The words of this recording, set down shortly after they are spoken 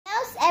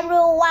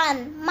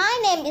everyone. My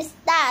name is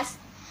Das.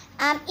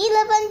 I'm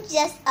 11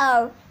 years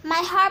old.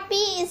 My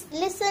hobby is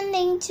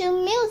listening to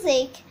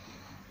music,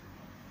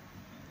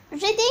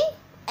 reading,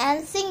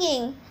 and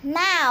singing.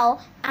 Now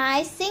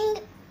I sing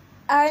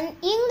an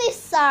English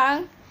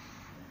song.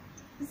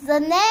 The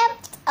name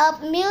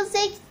of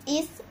music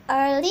is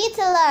A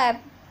Little Love.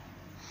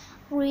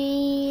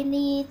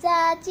 Really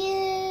that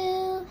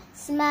you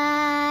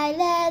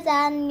smiled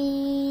at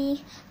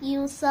me.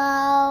 You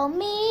saw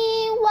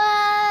me,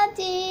 what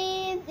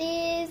it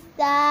is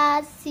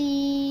that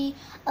see.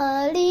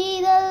 A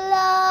little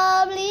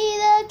love,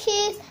 little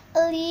kiss,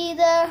 a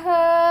little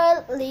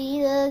hurt,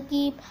 little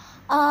gift,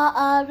 or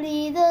a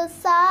little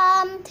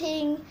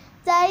something.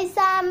 There's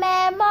a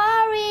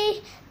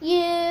memory.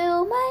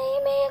 You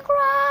made me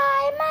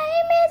cry,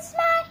 made me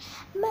smile,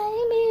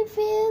 made me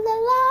feel the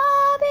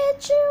love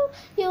is true.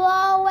 You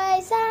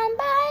always stand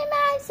by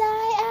my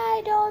side.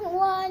 I don't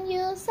want you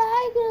to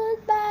say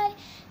goodbye.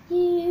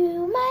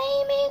 You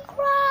made me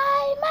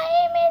cry,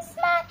 made me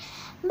smile,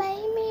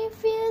 made me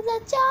feel the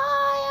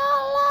joy of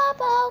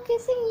love of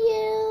kissing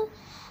you.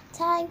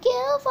 Thank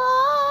you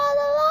for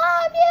the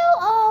love you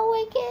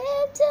always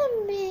give to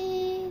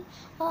me.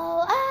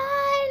 Oh,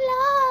 I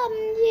love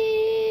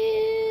you.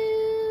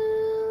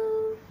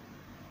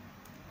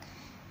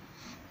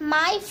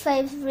 My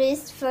favorite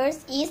food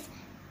is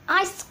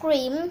ice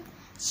cream,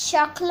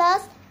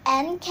 chocolate,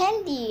 and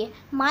candy.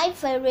 My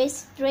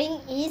favorite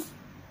drink is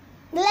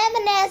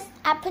lemonade,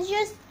 apple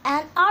juice,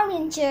 and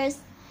orange juice.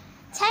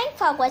 Thanks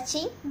for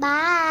watching.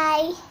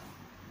 Bye.